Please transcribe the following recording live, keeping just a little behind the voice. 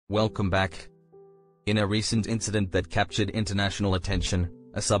Welcome back. In a recent incident that captured international attention,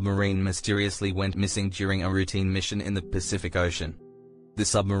 a submarine mysteriously went missing during a routine mission in the Pacific Ocean. The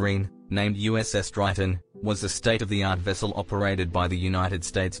submarine, named USS Triton, was a state-of-the-art vessel operated by the United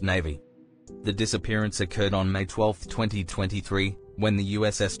States Navy. The disappearance occurred on May 12, 2023, when the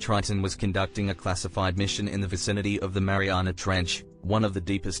USS Triton was conducting a classified mission in the vicinity of the Mariana Trench, one of the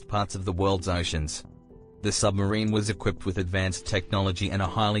deepest parts of the world's oceans. The submarine was equipped with advanced technology and a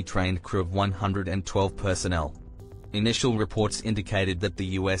highly trained crew of 112 personnel. Initial reports indicated that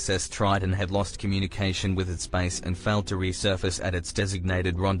the USS Triton had lost communication with its base and failed to resurface at its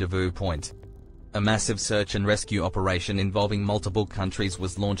designated rendezvous point. A massive search and rescue operation involving multiple countries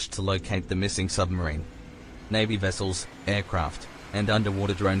was launched to locate the missing submarine. Navy vessels, aircraft, and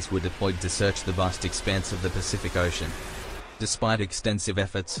underwater drones were deployed to search the vast expanse of the Pacific Ocean. Despite extensive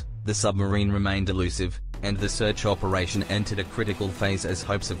efforts, the submarine remained elusive, and the search operation entered a critical phase as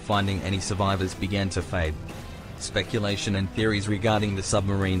hopes of finding any survivors began to fade. Speculation and theories regarding the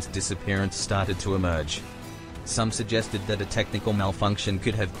submarine's disappearance started to emerge. Some suggested that a technical malfunction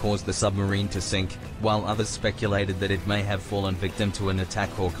could have caused the submarine to sink, while others speculated that it may have fallen victim to an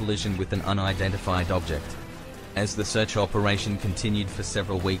attack or collision with an unidentified object. As the search operation continued for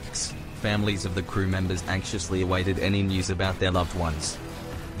several weeks, families of the crew members anxiously awaited any news about their loved ones.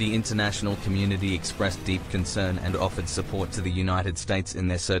 The international community expressed deep concern and offered support to the United States in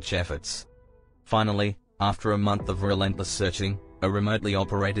their search efforts. Finally, after a month of relentless searching, a remotely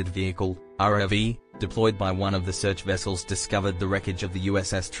operated vehicle, ROV, deployed by one of the search vessels discovered the wreckage of the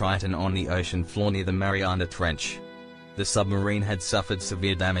USS Triton on the ocean floor near the Mariana Trench. The submarine had suffered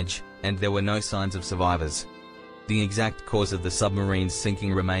severe damage, and there were no signs of survivors. The exact cause of the submarine's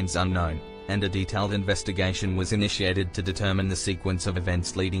sinking remains unknown, and a detailed investigation was initiated to determine the sequence of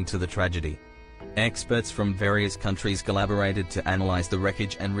events leading to the tragedy. Experts from various countries collaborated to analyze the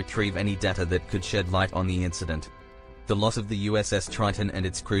wreckage and retrieve any data that could shed light on the incident. The loss of the USS Triton and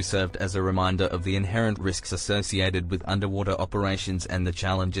its crew served as a reminder of the inherent risks associated with underwater operations and the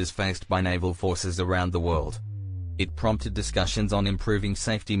challenges faced by naval forces around the world. It prompted discussions on improving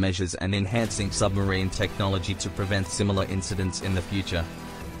safety measures and enhancing submarine technology to prevent similar incidents in the future.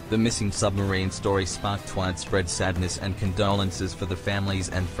 The missing submarine story sparked widespread sadness and condolences for the families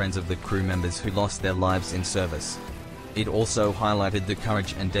and friends of the crew members who lost their lives in service. It also highlighted the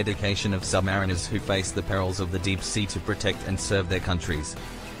courage and dedication of submariners who face the perils of the deep sea to protect and serve their countries.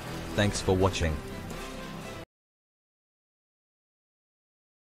 Thanks for watching.